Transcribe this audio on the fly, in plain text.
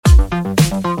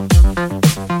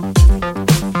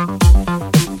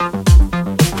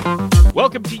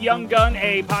Young Gun,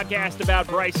 a podcast about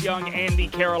Bryce Young and the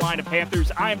Carolina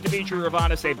Panthers. I'm Demetri, a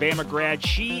Bama grad.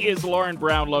 She is Lauren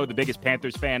Brownlow, the biggest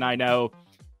Panthers fan I know.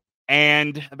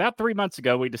 And about 3 months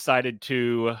ago, we decided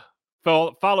to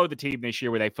follow the team this year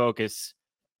with a focus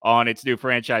on its new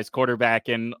franchise quarterback.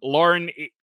 And Lauren,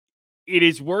 it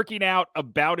is working out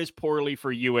about as poorly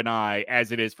for you and I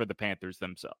as it is for the Panthers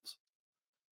themselves.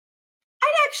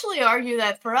 I'd actually argue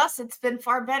that for us, it's been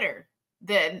far better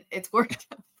than it's worked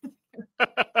out.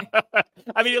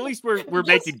 I mean, at least we're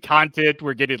making content.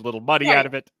 We're getting a little money out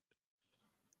of it.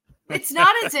 It's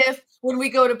not as if when we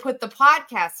go to put the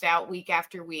podcast out week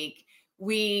after week,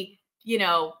 we,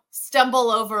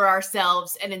 stumble over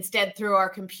ourselves and instead throw our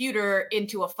computer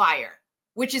into a fire,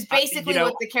 which is basically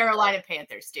what the Carolina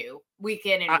Panthers do week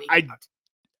in and week out.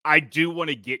 I do want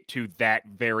to get to that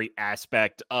very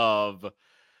aspect of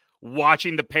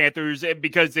watching the Panthers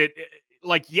because it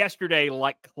like yesterday,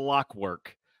 like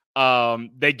clockwork,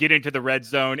 they get into the red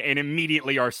zone and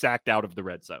immediately are sacked out of the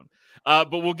red zone. But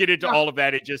we'll get into all of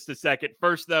that in just a second.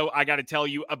 First, though, I got to tell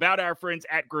you about our friends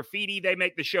at Graffiti. They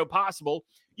make the show possible.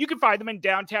 You can find them in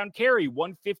downtown Cary,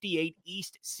 158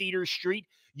 East Cedar Street.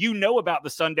 You know about the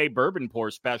Sunday bourbon pour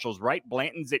specials, right?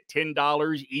 Blanton's at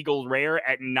 $10, Eagle Rare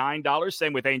at $9.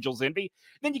 Same with Angel's Envy.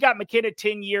 Then you got McKenna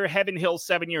 10-year, Heaven Hill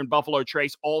 7-year, and Buffalo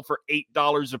Trace, all for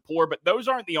 $8 a pour. But those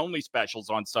aren't the only specials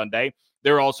on Sunday.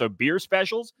 There are also beer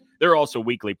specials. There are also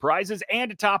weekly prizes.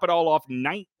 And to top it all off,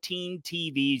 19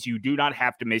 TVs. You do not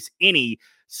have to miss any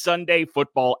Sunday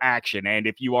football action. And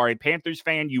if you are a Panthers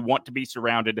fan, you want to be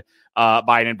surrounded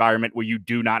by an environment where you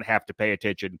do not have to pay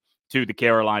attention to the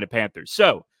Carolina Panthers.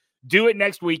 So do it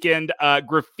next weekend.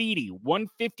 Graffiti,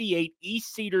 158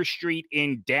 East Cedar Street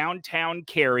in downtown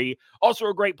Cary. Also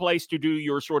a great place to do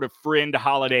your sort of friend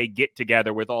holiday get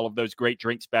together with all of those great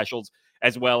drink specials,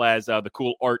 as well as the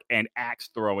cool art and axe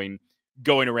throwing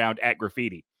going around at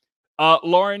Graffiti.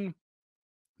 Lauren,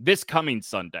 this coming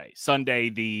Sunday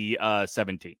the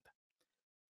 17th,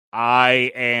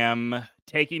 I am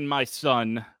taking my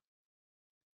son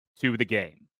to the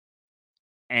game.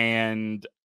 And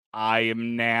I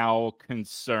am now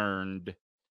concerned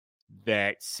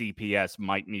that CPS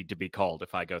might need to be called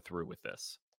if I go through with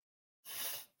this.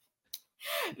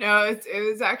 No, it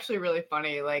was actually really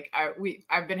funny. Like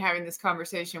I've been having this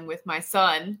conversation with my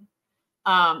son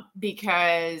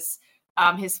because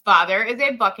his father is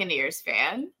a Buccaneers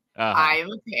fan. I am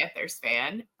a Panthers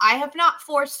fan. I have not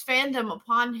forced fandom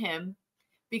upon him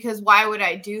because why would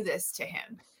I do this to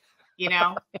him?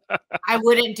 I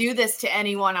wouldn't do this to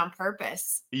anyone on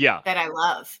purpose. Yeah. That I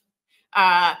love.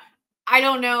 I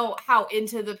don't know how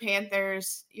into the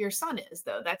Panthers your son is,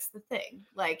 though. That's the thing.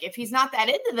 Like, if he's not that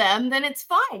into them, then it's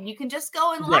fine. You can just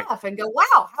go and laugh and go,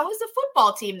 wow, how is a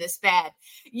football team this bad?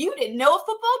 You didn't know a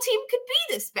football team could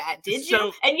be this bad, did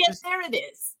you? And yet there it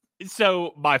is.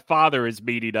 So my father is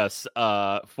meeting us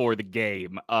for the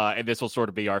game, and this will sort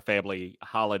of be our family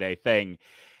holiday thing.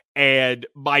 And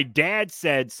my dad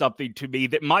said something to me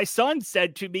that my son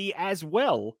said to me as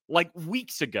well, like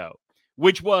weeks ago,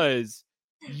 which was,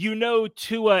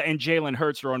 Tua and Jalen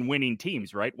Hurts are on winning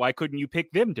teams, right? Why couldn't you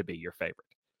pick them to be your favorite?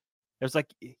 I was like,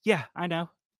 yeah, I know.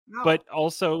 No. But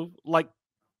also, like,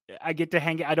 I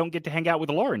don't get to hang out with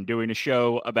Lauren doing a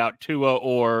show about Tua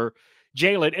or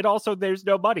Jalen. And also, there's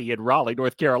nobody in Raleigh,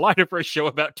 North Carolina for a show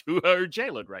about Tua or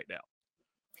Jalen right now.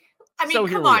 I mean,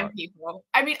 come on, people.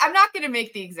 I mean, I'm not going to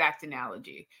make the exact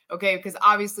analogy, okay? Because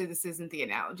obviously this isn't the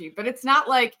analogy, but it's not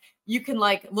like you can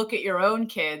look at your own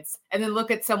kids and then look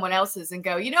at someone else's and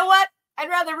go, you know what? I'd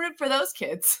rather root for those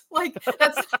kids.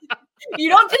 That's you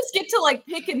don't just get to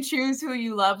pick and choose who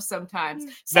you love sometimes.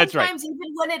 That's right. Sometimes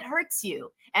even when it hurts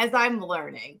you, as I'm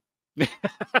learning.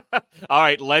 All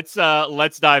right, let's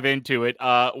dive into it.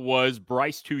 Was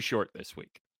Bryce too short this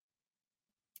week?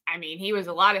 I mean, he was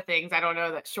a lot of things. I don't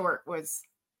know that short was.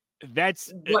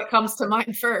 That's what comes to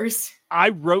mind first. I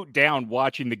wrote down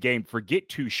watching the game, forget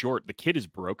too short. The kid is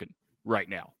broken right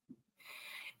now.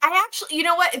 I actually, you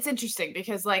know what? It's interesting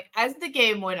because as the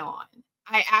game went on,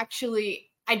 I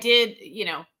did,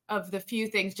 of the few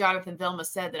things Jonathan Vilma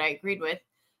said that I agreed with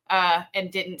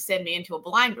and didn't send me into a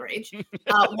blind rage.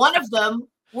 One of them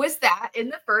was that in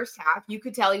the first half, you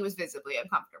could tell he was visibly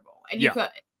uncomfortable and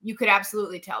you could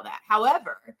absolutely tell that.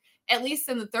 However, at least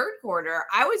in the third quarter,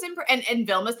 I was impressed. And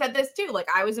Vilma said this too.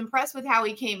 I was impressed with how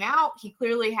he came out. He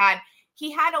clearly had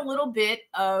a little bit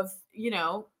of,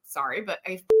 sorry, but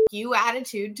a you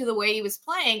attitude to the way he was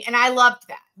playing. And I loved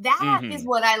that. That is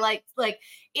what I liked.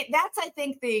 That's, I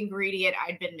think, the ingredient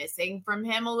I'd been missing from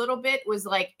him a little bit was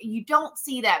you don't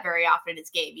see that very often in his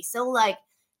game. He's so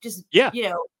just,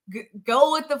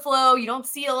 go with the flow. You don't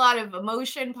see a lot of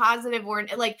emotion, positive or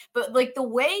but the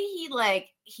way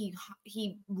he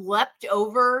leapt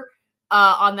over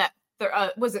on that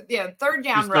was it third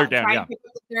down run, third down, trying to pick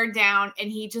up the third down,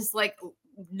 and he just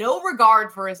no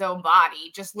regard for his own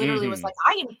body, just literally was like,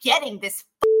 I am getting this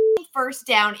first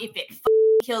down if it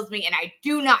kills me, and I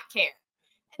do not care.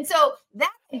 And so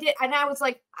that I did, and I was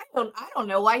like, I don't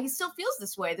know why he still feels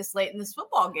this way this late in this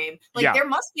football game. There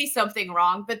must be something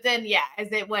wrong. But then,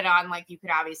 as it went on, you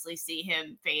could obviously see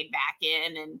him fade back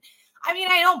in. And I mean,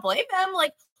 I don't blame him.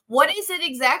 What is it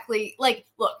exactly?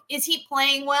 Look, is he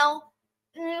playing well?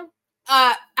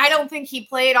 I don't think he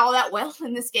played all that well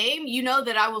in this game. You know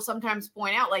that I will sometimes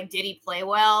point out, did he play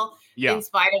well in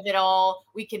spite of it all?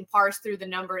 We can parse through the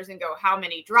numbers and go, how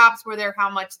many drops were there? How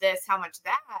much this? How much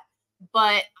that?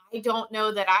 But I don't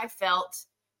know that I felt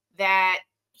that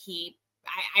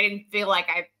I didn't feel like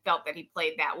I felt that he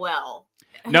played that well.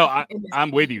 No,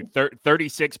 I'm with you.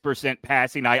 36%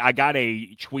 passing. I got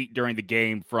a tweet during the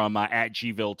game from at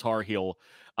Gville Tar Heel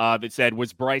that said,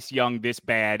 was Bryce Young this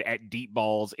bad at deep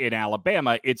balls in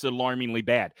Alabama? It's alarmingly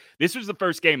bad. This was the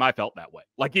first game I felt that way.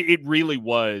 It really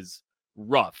was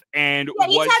rough. And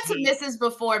he's had some misses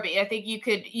before, but I think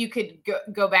you could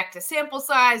go back to sample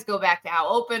size, go back to how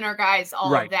open are guys,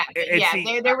 all of that.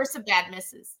 But there were some bad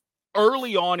misses.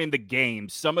 Early on in the game,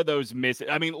 some of those misses,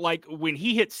 I mean, when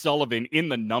he hit Sullivan in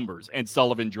the numbers and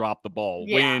Sullivan dropped the ball,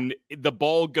 when the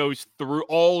ball goes through,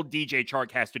 all DJ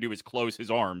Chark has to do is close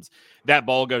his arms. That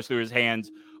ball goes through his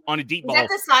hands on a deep ball. Is that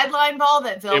the sideline ball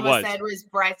that Vilma said was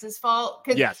Bryce's fault?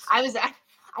 Because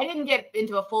I didn't get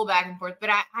into a full back and forth, but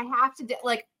I have to,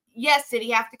 yes, did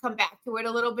he have to come back to it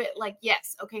a little bit?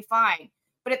 Yes, okay, fine.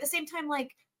 But at the same time,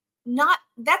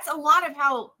 that's a lot of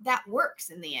how that works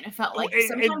in the NFL.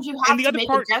 Sometimes you have to make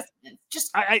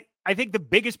adjustments. I think the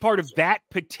biggest part of that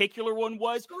particular one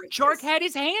was Chark had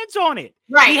his hands on it.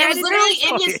 Right. It was literally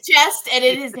in his chest and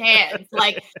in his hands.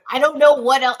 I don't know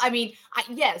what else. I mean,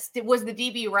 yes, it was the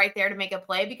DB right there to make a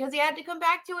play because he had to come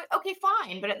back to it. Okay,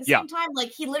 fine. But at the same time,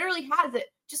 he literally has it.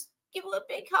 Just give a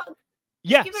big hug.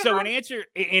 Yeah. So in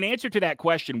answer to that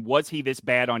question, was he this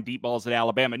bad on deep balls at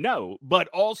Alabama? No. But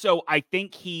also, I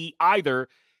think he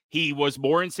was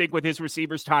more in sync with his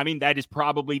receivers' timing. That is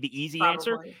probably the easy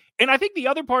answer. And I think the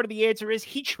other part of the answer is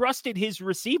he trusted his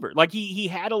receiver. He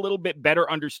had a little bit better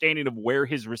understanding of where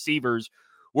his receivers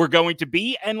were going to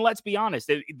be. And let's be honest,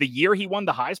 the year he won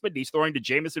the Heisman, he's throwing to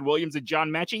Jamison Williams and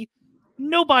John Mechie.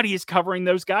 Nobody is covering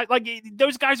those guys.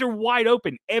 Those guys are wide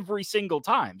open every single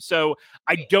time. So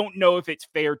I don't know if it's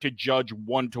fair to judge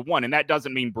 1-to-1. And that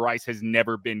doesn't mean Bryce has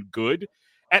never been good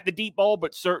at the deep ball,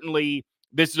 but certainly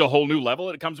this is a whole new level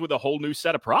and it comes with a whole new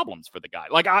set of problems for the guy.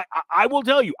 I will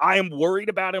tell you, I am worried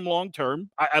about him long-term.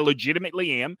 I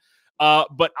legitimately am.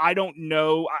 But I don't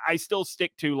know. I still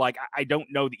stick to I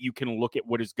don't know that you can look at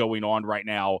what is going on right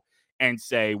now and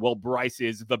say, well, Bryce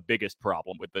is the biggest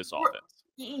problem with this offense.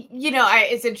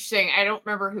 It's interesting. I don't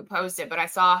remember who posted, but I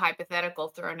saw a hypothetical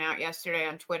thrown out yesterday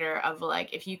on Twitter of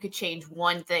if you could change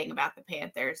one thing about the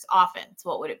Panthers offense,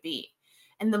 what would it be?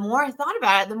 And the more I thought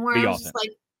about it, the more I was just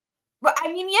but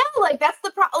I mean, that's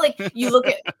the problem. You look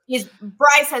at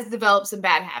Bryce has developed some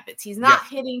bad habits. He's not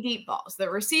hitting deep balls. The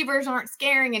receivers aren't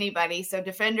scaring anybody, so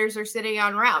defenders are sitting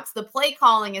on routes. The play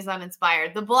calling is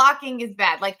uninspired. The blocking is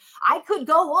bad. I could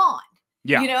go on.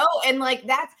 And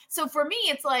that's so for me,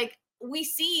 it's we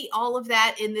see all of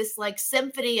that in this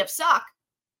symphony of suck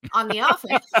on the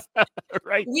offense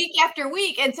right, week after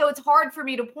week. And so it's hard for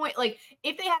me to point,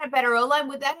 if they had a better O-line,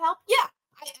 would that help? Yeah.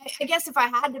 I guess if I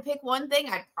had to pick one thing,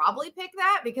 I'd probably pick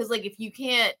that because if you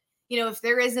can't, if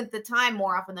there isn't the time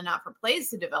more often than not for plays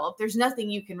to develop, there's nothing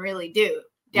you can really do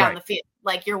down the field.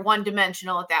 You're one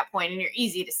dimensional at that point and you're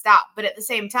easy to stop. But at the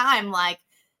same time,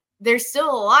 there's still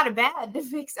a lot of bad to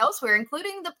fix elsewhere,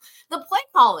 including the play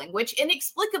calling, which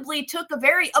inexplicably took a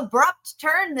very abrupt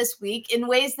turn this week in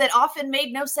ways that often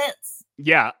made no sense.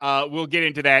 Yeah, we'll get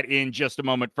into that in just a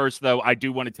moment. First, though, I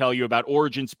do want to tell you about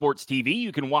Origin Sports TV.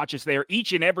 You can watch us there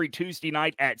each and every Tuesday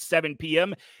night at 7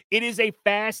 p.m. It is a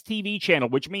fast TV channel,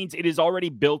 which means it is already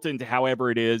built into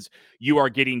however it is you are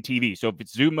getting TV. So if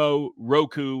it's Xumo,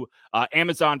 Roku,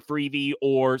 Amazon Freevee,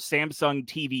 or Samsung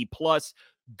TV Plus,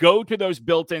 go to those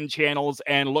built-in channels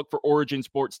and look for Origin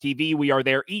Sports TV. We are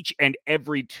there each and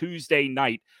every Tuesday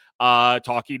night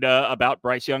talking about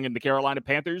Bryce Young and the Carolina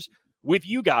Panthers with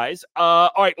you guys.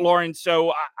 All right, Lauren.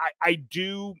 So I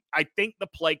think the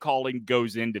play calling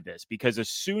goes into this because as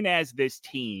soon as this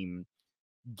team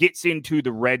gets into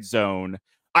the red zone,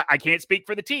 I can't speak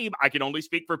for the team. I can only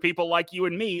speak for people like you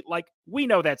and me. We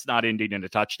know that's not ending in a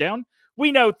touchdown.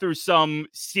 we know through some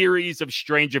series of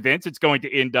strange events, it's going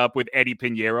to end up with Eddie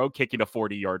Pinheiro kicking a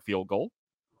 40-yard field goal.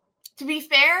 To be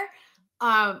fair,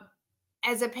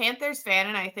 as a Panthers fan,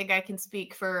 and I think I can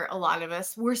speak for a lot of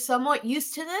us, we're somewhat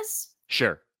used to this.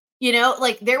 Sure. You know,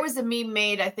 like there was a meme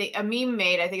made, I think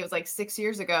it was like 6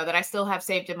 years ago that I still have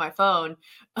saved in my phone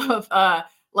of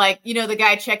like, you know, the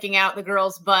guy checking out the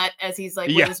girl's butt as he's like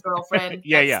with his girlfriend.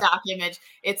 Stock image.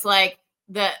 It's like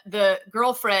the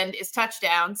girlfriend is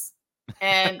touchdowns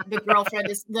and the girlfriend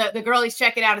is the girl he's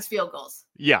checking out is field goals.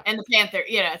 Yeah. And the Panther,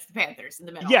 it's the Panthers in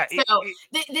the middle. Yeah. So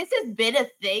this has been a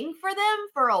thing for them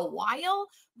for a while,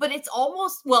 but it's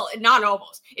almost, well, not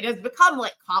almost, it has become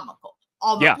like comical.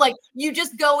 Almost like you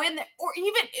just go in there, or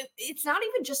even it's not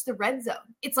even just the red zone.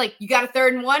 It's like you got a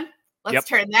 3rd and 1. Let's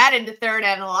turn that into 3rd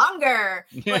and longer.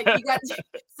 Like you got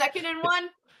 2nd and 1.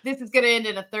 This is going to end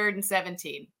in a 3rd and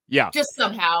 17. Yeah, just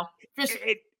somehow.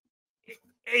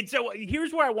 And so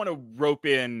here's where I want to rope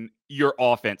in your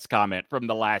offense comment from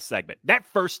the last segment. That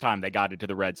first time they got into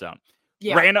the red zone,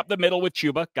 ran up the middle with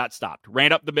Chuba, got stopped.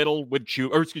 Ran up the middle with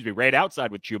ran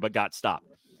outside with Chuba, got stopped.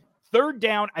 3rd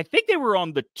down, I think they were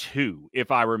on the 2,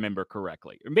 if I remember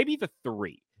correctly, or maybe the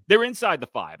 3. They're inside the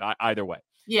 5, either way.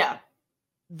 Yeah.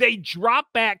 They drop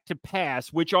back to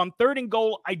pass, which on 3rd and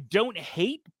goal, I don't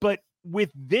hate, but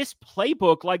with this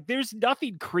playbook, like there's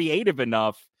nothing creative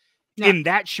enough in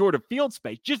that short of field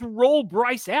space. Just roll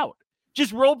Bryce out.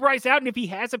 And if he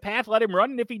has a path, let him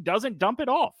run. And if he doesn't, dump it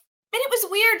off. And it was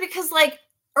weird because like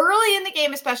early in the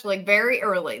game, especially like very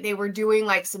early, they were doing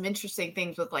like some interesting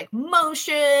things with like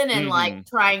motion and like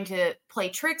trying to play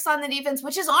tricks on the defense,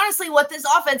 which is honestly what this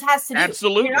offense has to do.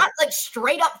 Absolutely. You're not like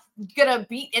straight up gonna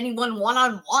beat anyone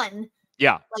one-on-one.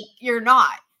 Yeah. Like you're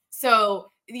not.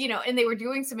 So, and they were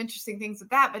doing some interesting things with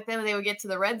that, but then they would get to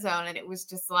the red zone and it was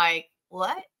just like,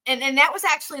 what? And that was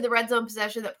actually the red zone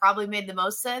possession that probably made the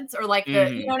most sense, or like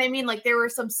the, you know what I mean? Like there were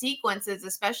some sequences,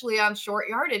 especially on short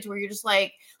yardage, where you're just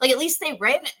like at least they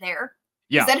ran it there.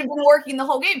 Yeah. That had been working the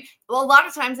whole game. Well, a lot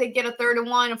of times they'd get a 3rd and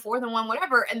 1, a 4th and 1,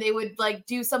 whatever, and they would like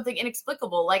do something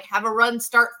inexplicable, like have a run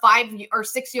start 5 or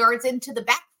 6 yards into the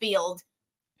backfield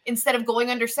instead of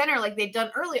going under center like they'd done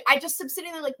earlier. I just am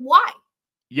sitting there like, why?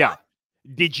 Yeah.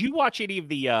 Did you watch any of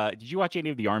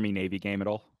the Army Navy game at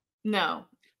all? No.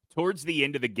 Towards the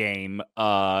end of the game,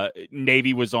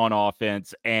 Navy was on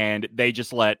offense, and they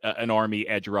just let an Army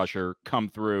edge rusher come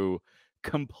through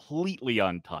completely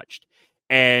untouched.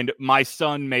 And my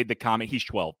son made the comment, he's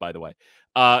 12, by the way,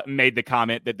 made the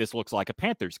comment that this looks like a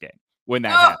Panthers game when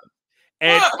that happened.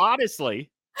 And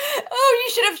honestly...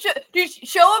 you should have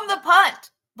show him the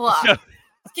punt block.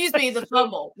 Excuse me, the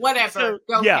fumble. Whatever.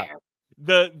 Don't care.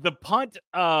 The punt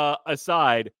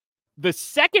aside... The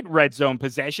second red zone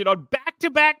possession on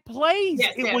back-to-back plays,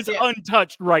 it was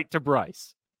untouched right to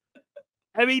Bryce.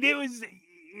 I mean,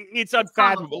 it's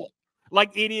unfathomable.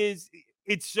 Like it's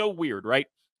so weird, right?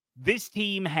 This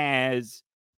team has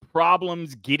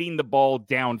problems getting the ball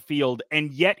downfield,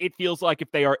 and yet it feels like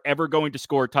if they are ever going to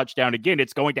score a touchdown again,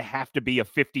 it's going to have to be a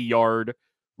 50-yard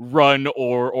run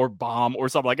or bomb or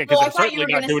something like that, because they're certainly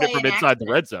not doing it from inside the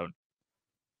red zone.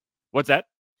 What's that?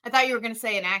 I thought you were going to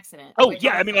say an accident. Oh,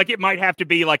 yeah. I mean, like, it might have to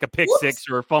be like a pick six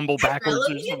or a fumble backwards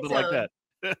or something like that.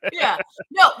 Yeah.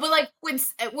 No, but like, when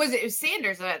it was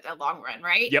Sanders at a long run,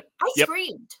 right? Yep. I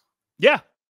screamed. Yeah.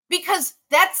 Because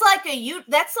that's like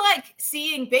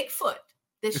seeing Bigfoot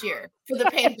this year for the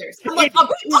Panthers. I'm like,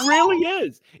 it really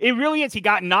is. It really is. He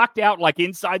got knocked out like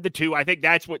inside the 2. I think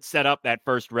that's what set up that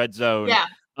first red zone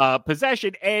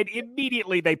possession. And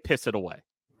immediately they piss it away.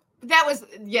 That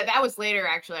was later,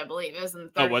 actually, I believe. It was in the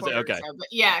third was it? quarter. Okay. So, but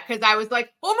yeah, because I was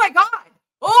like, oh my God.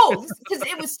 Oh, because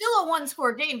it was still a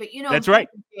 1-score game, but that's right.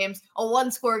 Games, a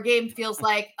 1-score game feels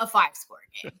like a 5-score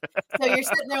game. So you're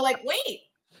sitting there like, wait.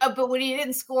 But when he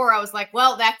didn't score, I was like,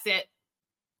 well, that's it.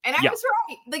 And I was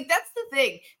right. Like, that's the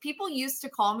thing. People used to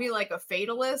call me like a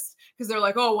fatalist because they're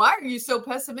like, oh, why are you so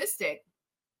pessimistic?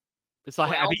 It's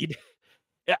like, I mean,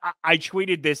 I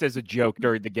tweeted this as a joke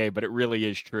during the game, but it really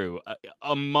is true.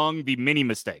 Among the many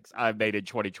mistakes I've made in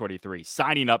 2023,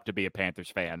 signing up to be a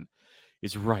Panthers fan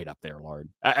is right up there, Lauren.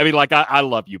 I mean, like, I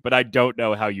love you, but I don't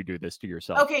know how you do this to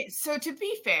yourself. Okay, so to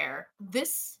be fair, they've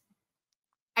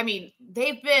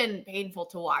been painful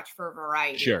to watch for a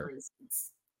variety of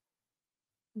reasons.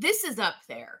 This is up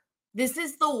there. This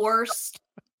is the worst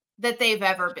that they've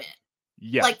ever been.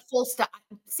 Yeah. Like, full stop.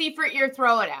 Seifert, you're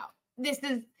throwing out. This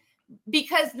is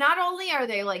because not only are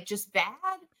they like just bad,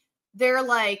 they're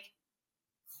like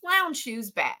clown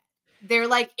shoes bad. They're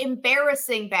like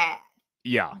embarrassing bad.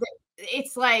 Yeah.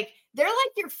 It's like, they're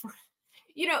like your friend.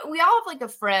 You know, we all have like a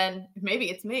friend, maybe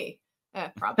it's me,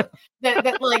 probably,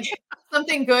 that like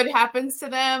something good happens to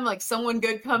them, like someone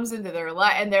good comes into their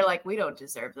life and they're like, we don't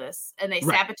deserve this. And they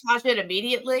Right. sabotage it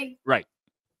immediately. Right.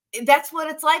 That's what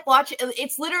it's like. Watch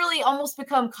it's literally almost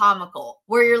become comical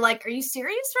where you're like, are you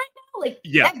serious right now? Like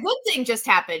that good thing just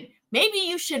happened. Maybe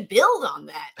you should build on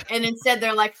that. And instead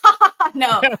they're like,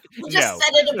 no, we'll just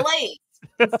set it ablaze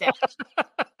instead.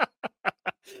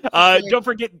 Don't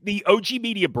forget the OG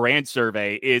Media brand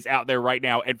survey is out there right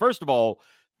now. And first of all,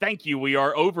 thank you. We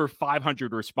are over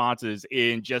 500 responses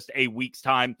in just a week's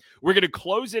time. We're going to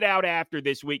close it out after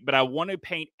this week, but I want to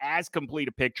paint as complete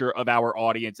a picture of our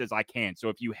audience as I can. So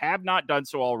if you have not done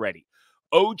so already,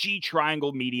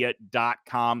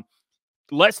 ogtrianglemedia.com.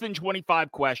 Less than 25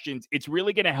 questions. It's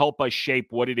really going to help us shape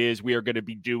what it is we are going to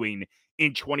be doing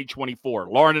in 2024.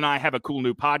 Lauren and I have a cool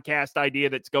new podcast idea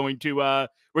that's going to we're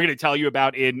going to tell you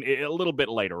about in a little bit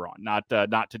later on, not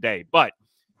today, but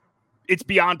it's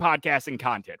beyond podcasting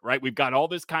content, right? We've got all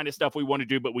this kind of stuff we want to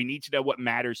do, but we need to know what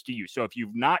matters to you. So if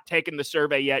you've not taken the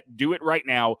survey yet, do it right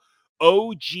now.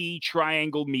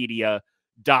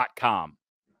 ogtrianglemedia.com.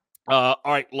 All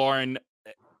right, Lauren,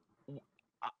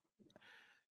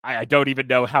 I don't even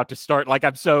know how to start. Like,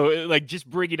 I'm so, like, just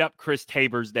bringing up Chris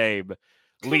Tabor's name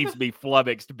leaves me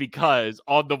flummoxed because,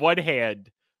 on the one hand,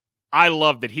 I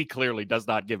love that he clearly does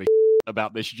not give a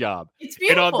about this job. It's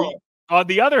beautiful. And on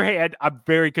the other hand, I'm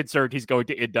very concerned he's going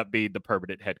to end up being the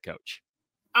permanent head coach.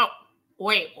 Oh,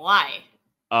 wait, why?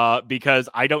 Because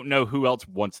I don't know who else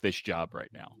wants this job right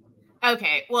now.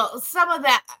 Okay, well, some of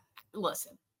that,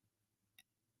 listen.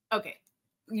 Okay,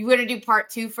 you want to do part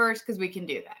 2 first? Because we can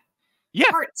do that. Yeah.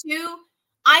 Part 2,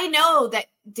 I know that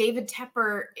David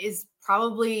Tepper is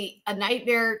probably a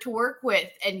nightmare to work with.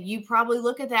 And you probably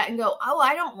look at that and go, oh,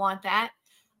 I don't want that.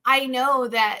 I know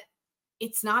that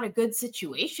it's not a good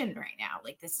situation right now.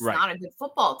 Like, this is not a good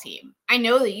football team. I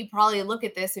know that you probably look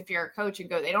at this if you're a coach and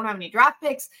go, they don't have any draft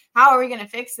picks. How are we going to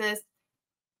fix this?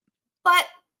 But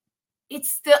it's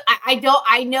still,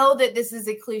 I know that this is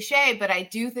a cliche, but I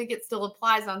do think it still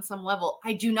applies on some level.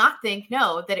 I do not think,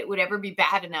 that it would ever be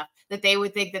bad enough that they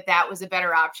would think that that was a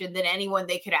better option than anyone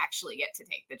they could actually get to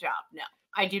take the job. No,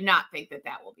 I do not think that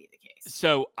that will be the case.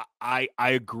 So I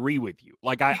agree with you.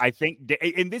 Like, I think,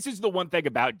 and this is the one thing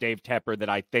about Dave Tepper that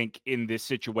I think in this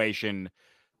situation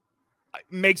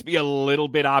makes me a little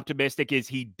bit optimistic is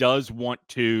he does want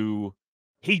to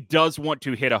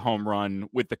hit a home run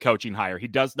with the coaching hire. He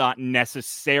does not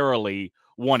necessarily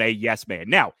want a yes man.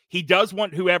 Now, he does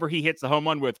want whoever he hits the home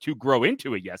run with to grow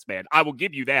into a yes man. I will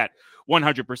give you that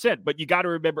 100%. But you got to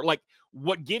remember, like,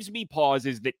 what gives me pause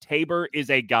is that Tabor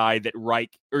is a guy that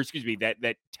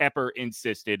that Tepper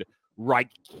insisted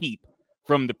Reich keep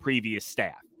from the previous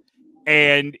staff.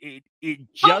 And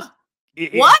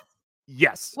what?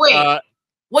 Yes.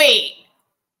 Wait,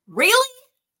 really?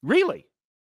 Really?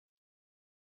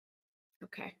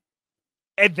 Okay.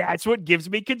 And that's what gives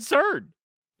me concern.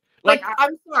 Like,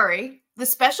 I'm sorry. The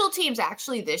special teams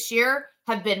actually this year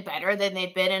have been better than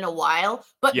they've been in a while,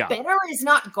 but better is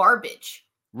not garbage.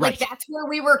 Right. Like, that's where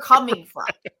we were coming from.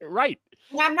 Right.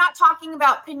 And I'm not talking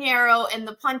about Pinheiro and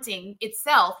the punting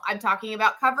itself. I'm talking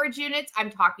about coverage units.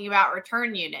 I'm talking about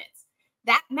return units.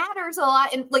 That matters a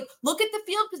lot. And, like, look at the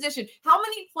field position. How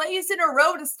many plays in a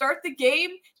row to start the game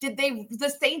did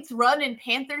the Saints run in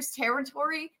Panthers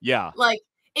territory? Yeah. Like,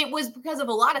 it was because of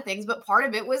a lot of things, but part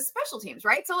of it was special teams,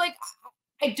 right? So, like,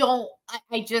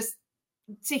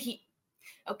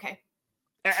 okay.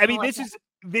 I mean, this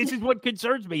is what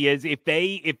concerns me is if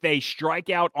they strike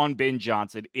out on Ben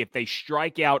Johnson, if they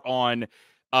strike out on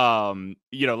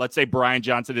let's say Brian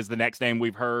Johnson is the next name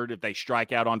we've heard, if they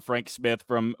strike out on Frank Smith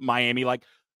from Miami, like,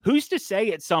 who's to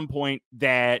say at some point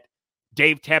that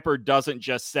Dave Tepper doesn't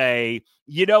just say,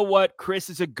 you know what, Chris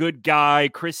is a good guy.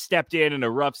 Chris stepped in a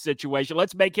rough situation.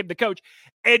 Let's make him the coach.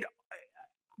 And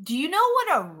do you know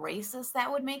what a racist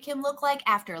that would make him look like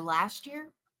after last year?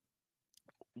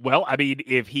 Well, I mean,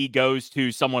 if he goes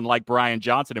to someone like Brian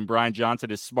Johnson and Brian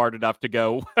Johnson is smart enough to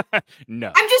go,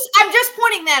 no. I'm just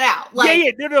pointing that out.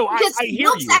 Like, no. I hear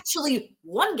Wilkes you. actually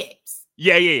won games.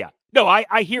 Yeah. No,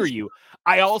 I hear you.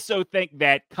 I also think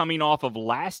that coming off of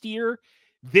last year,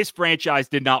 this franchise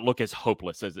did not look as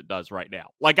hopeless as it does right now.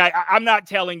 Like, I'm not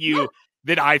telling you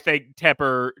that I think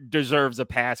Tepper deserves a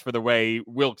pass for the way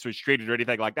Wilkes was treated or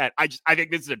anything like that. I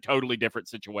think this is a totally different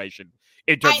situation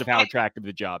in terms of how attractive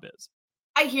the job is.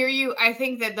 I hear you. I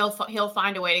think that he'll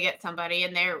find a way to get somebody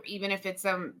in there, even if it's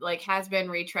some like has been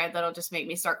retread that'll just make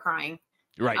me start crying.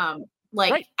 Right.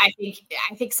 Right. I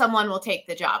think someone will take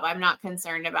the job. I'm not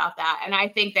concerned about that, and I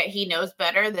think that he knows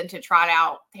better than to trot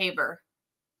out Tabor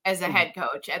as a head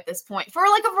coach at this point for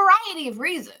like a variety of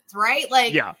reasons, right?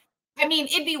 Like, I mean,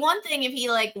 it'd be one thing if he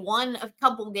like won a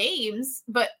couple games,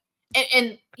 but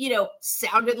and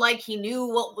sounded like he knew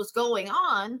what was going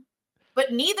on,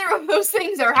 but neither of those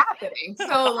things are happening.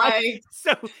 So like,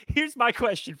 so here's my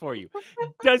question for you: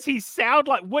 does he sound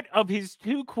like, what of his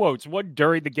two quotes, one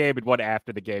during the game and one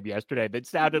after the game yesterday, that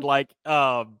sounded like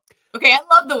okay, I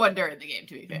love the one during the game,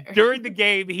 to be fair. During the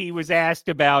game, he was asked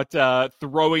about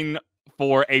throwing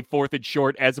for a 4th and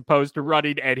short as opposed to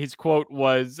running, and his quote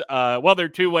was, well, there are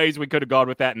two ways we could have gone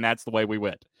with that, and that's the way we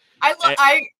went.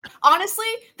 I honestly,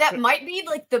 that might be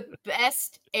like the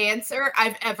best answer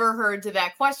I've ever heard to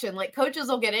that question. Like, coaches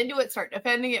will get into it, start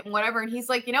defending it and whatever, and he's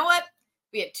like, you know what?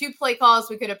 We had 2 play calls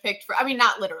we could have picked for. I mean,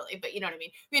 not literally, but you know what I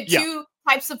mean. We had 2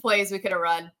 types of plays we could have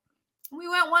run. We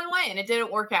went one way, and it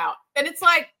didn't work out. And it's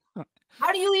like,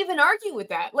 how do you even argue with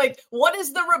that? Like, what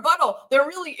is the rebuttal? There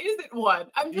really isn't one.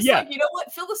 I'm just like, you know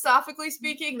what? Philosophically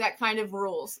speaking, that kind of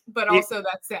rules, but also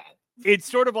that's sad. It's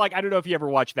sort of like, I don't know if you ever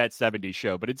watched that 70s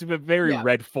show, but it's a very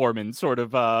Red Foreman sort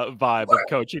of vibe of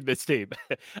coaching this team.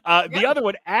 The other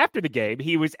one, after the game,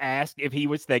 he was asked if he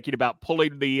was thinking about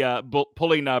pulling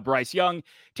Bryce Young.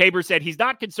 Tabor said he's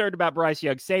not concerned about Bryce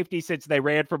Young's safety since they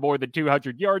ran for more than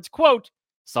 200 yards. Quote,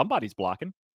 somebody's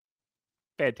blocking.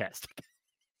 Fantastic.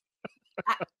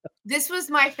 This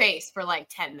was my face for like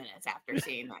 10 minutes after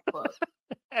seeing that quote.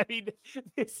 I mean,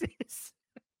 it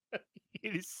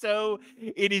is so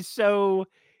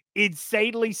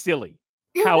insanely silly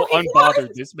how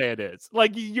unbothered this man is.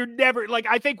 Like, you're never, like,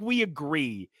 I think we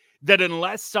agree that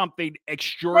unless something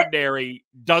extraordinary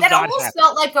does not happen. That almost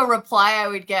felt like a reply I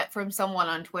would get from someone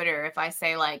on Twitter if I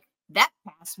say, like, that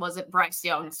pass wasn't Bryce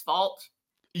Young's fault.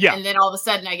 Yeah. And then all of a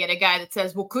sudden I get a guy that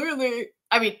says, well, clearly,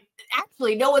 I mean,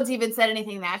 actually, no one's even said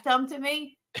anything that dumb to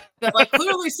me. That, like,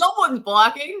 clearly someone's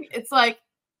blocking. It's like,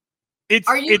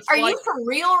 are you for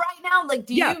real right now? Like,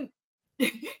 do you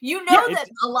that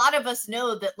a lot of us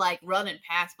know that like run and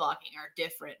pass blocking are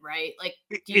different, right? Like,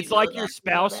 it's like your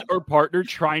spouse or partner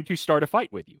trying to start a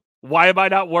fight with you. Why am I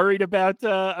not worried about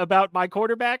my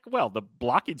quarterback? Well, the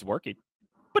blocking's working.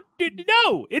 But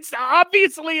no, it's not.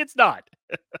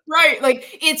 Right.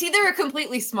 Like, it's either a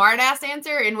completely smart ass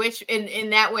answer in which in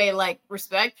that way, like,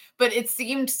 respect, but it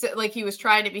seemed like he was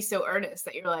trying to be so earnest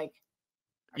that you're like,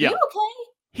 are you okay?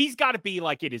 He's got to be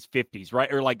like in his 50s,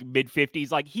 right? Or like mid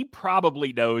 50s. Like, he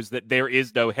probably knows that there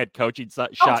is no head coaching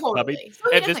shot coming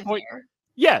at this point. Care.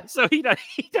 Yeah. So he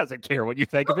doesn't care what you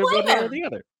think of him one way or the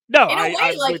other. No, in a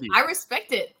way, like, I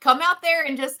respect it. Come out there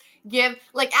and just give,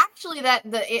 like, actually that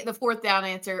the 4th down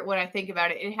answer, when I think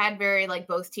about it, it had very like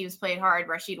both teams played hard,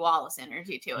 Rasheed Wallace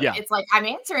energy to it. Yeah. It's like, I'm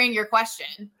answering your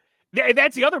question.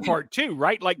 That's the other part too,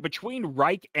 right? Like, between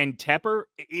Reich and Tepper,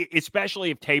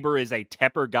 especially if Tabor is a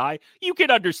Tepper guy, you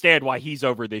can understand why he's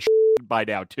over this by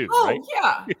now too, right?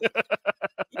 Yeah.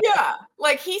 Yeah.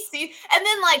 Like, he sees, and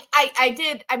then like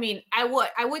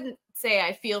I wouldn't say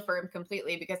I feel for him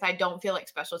completely because I don't feel like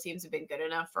special teams have been good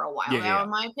enough for a while now, in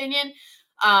my opinion.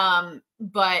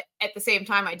 But at the same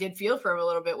time, I did feel for him a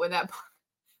little bit when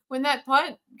that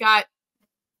punt got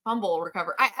fumble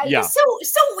recover. It's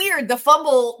so weird, the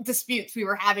fumble disputes we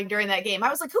were having during that game. I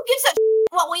was like, who gives a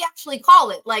what we actually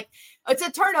call it? Like, it's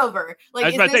a turnover. Like, I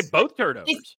was about to say both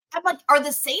turnovers. I'm like, are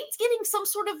the Saints getting some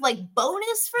sort of like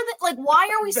bonus for that? Like, why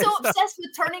are we so obsessed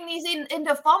with turning these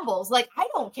into fumbles? Like, I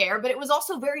don't care, but it was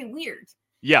also very weird.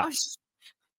 Yeah.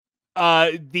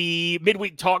 The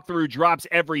midweek talk through drops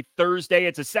every Thursday.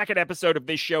 It's a second episode of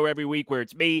this show every week where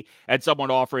it's me and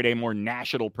someone offering a more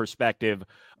national perspective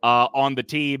on the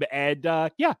team. And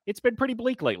it's been pretty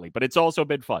bleak lately, but it's also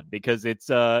been fun because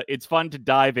it's fun to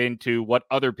dive into what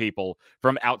other people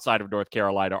from outside of North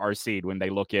Carolina are seeing when they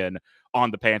look in on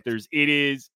the Panthers. It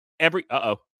is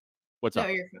what's up?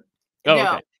 You're fine. Oh,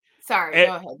 no. Okay. Sorry,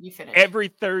 go ahead. You finish. Every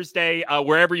Thursday,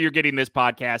 wherever you're getting this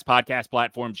podcast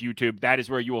platforms, YouTube, that is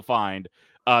where you will find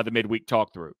the midweek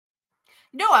talk through.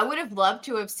 No, I would have loved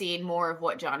to have seen more of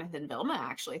what Jonathan Vilma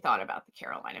actually thought about the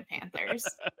Carolina Panthers.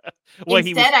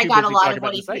 Instead, I got a lot of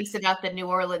what he thinks about the New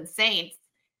Orleans Saints.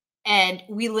 And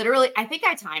we literally, I think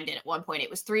I timed it at one point. It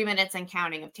was 3 minutes and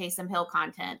counting of Taysom Hill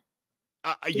content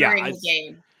during the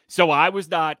game. So I was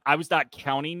not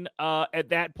counting at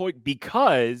that point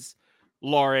because,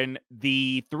 Lauren,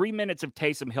 the 3 minutes of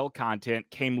Taysom Hill content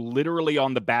came literally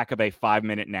on the back of a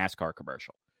 5-minute NASCAR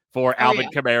commercial for Alvin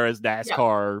Kamara's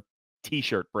NASCAR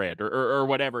t-shirt brand or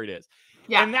whatever it is.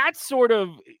 Yeah. And that sort of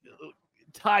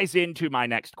ties into my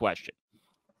next question.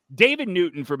 David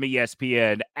Newton from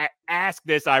ESPN asked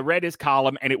this. I read his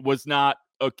column and it was not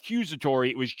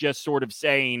accusatory. It was just sort of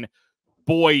saying,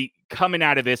 boy, coming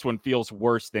out of this one feels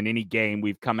worse than any game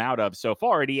we've come out of so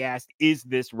far. And he asked, is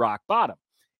this rock bottom?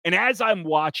 And as I'm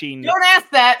watching, don't ask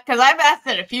that because I've asked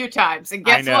it a few times, and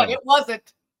guess what? It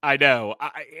wasn't. I know.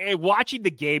 Watching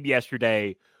the game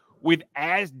yesterday with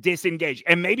as disengaged,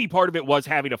 and maybe part of it was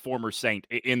having a former Saint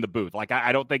in the booth. Like,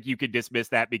 I don't think you could dismiss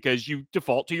that because you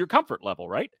default to your comfort level,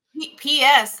 right?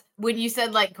 P.S. When you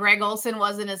said like Greg Olson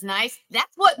wasn't as nice,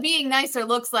 that's what being nicer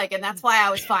looks like, and that's why I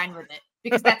was fine with it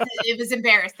because it was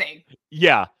embarrassing.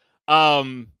 Yeah.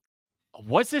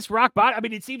 Was this rock bottom? I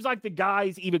mean, it seems like the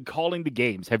guys even calling the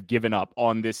games have given up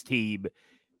on this team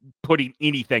putting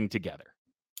anything together.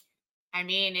 I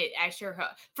mean, I sure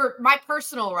hope. For my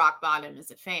personal rock bottom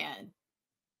as a fan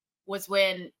was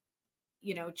when,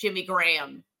 Jimmy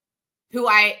Graham, who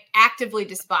I actively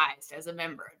despised as a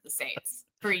member of the Saints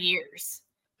for years,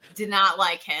 did not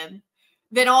like him.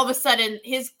 Then all of a sudden,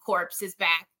 his corpse is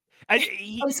back. And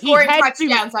scoring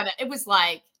touchdowns on it. It was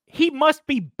like, he must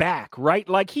be back, right?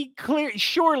 Like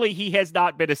surely he has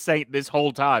not been a Saint this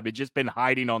whole time. It's just been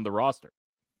hiding on the roster.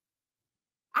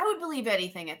 I would believe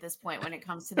anything at this point when it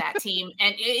comes to that team,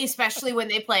 and especially when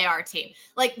they play our team.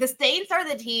 Like, the Saints are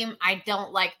the team I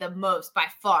don't like the most by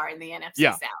far in the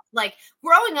NFC South. Like,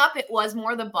 growing up, it was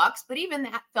more the Bucks, but even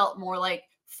that felt more like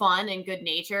fun and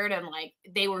good-natured, and like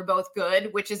they were both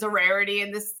good, which is a rarity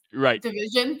in this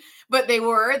division. But they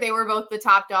were both the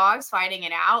top dogs fighting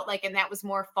it out, like, and that was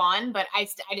more fun. But I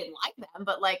didn't like them.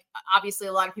 But like, obviously,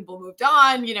 a lot of people moved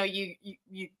on.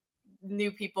 You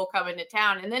new people coming to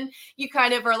town, and then you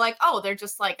kind of are like, oh, they're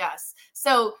just like us.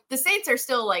 So the Saints are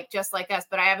still like just like us,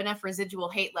 but I have enough residual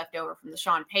hate left over from the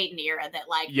Sean Payton era that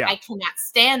like I cannot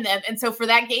stand them. And so for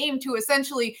that game to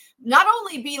essentially not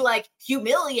only be like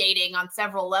humiliating on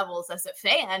several levels as a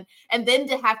fan, and then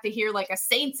to have to hear like a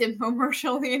Saints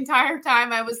infomercial the entire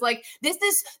time, I was like, this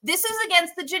is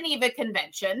against the Geneva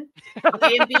Convention.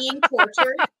 I am being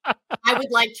tortured. I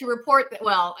would like to report that.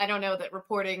 Well, I don't know that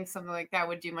reporting something like that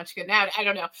would do much good now. I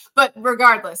don't know. But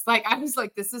regardless, like, I was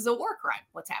like, this is a war crime.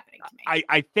 What's happening to me?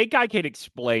 I think I can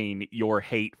explain your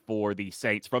hate for the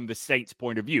Saints from the Saints'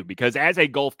 point of view, because as a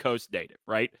Gulf Coast native,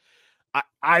 right,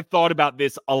 I've thought about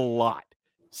this a lot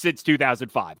since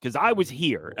 2005, because I was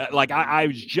here. I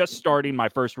was just starting my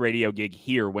first radio gig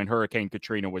here when Hurricane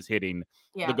Katrina was hitting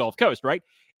the Gulf Coast, right?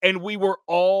 And we were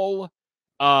all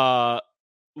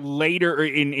later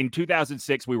in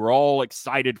 2006, we were all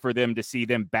excited for them to see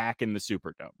them back in the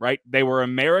Superdome, right? They were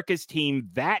America's team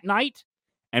that night,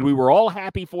 and we were all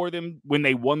happy for them when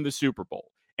they won the Super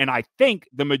Bowl. And I think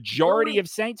the majority of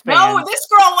Saints fans... No, this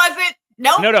girl wasn't.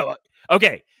 Nope. No.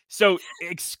 Okay, so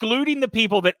excluding the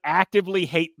people that actively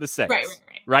hate the Saints,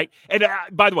 right? And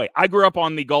by the way, I grew up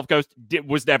on the Gulf Coast,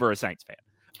 was never a Saints fan.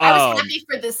 I was happy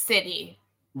for the city.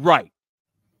 Right.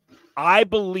 I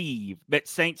believe that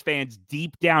Saints fans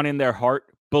deep down in their heart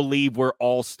believe we're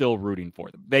all still rooting for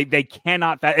them. They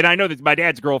cannot, and I know that my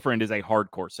dad's girlfriend is a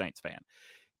hardcore Saints fan,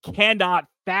 cannot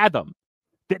fathom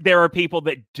that there are people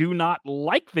that do not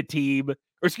like the team, or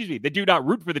excuse me, that do not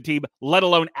root for the team, let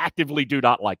alone actively do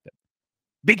not like them.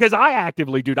 Because I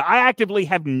actively do not. I actively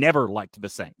have never liked the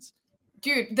Saints.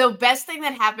 Dude, the best thing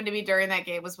that happened to me during that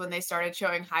game was when they started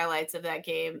showing highlights of that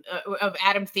game of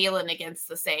Adam Thielen against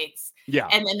the Saints. Yeah,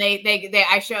 and then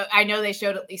I know they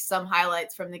showed at least some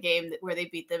highlights from the game where they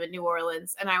beat them in New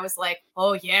Orleans, and I was like,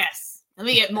 oh yes, let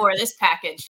me get more of this package.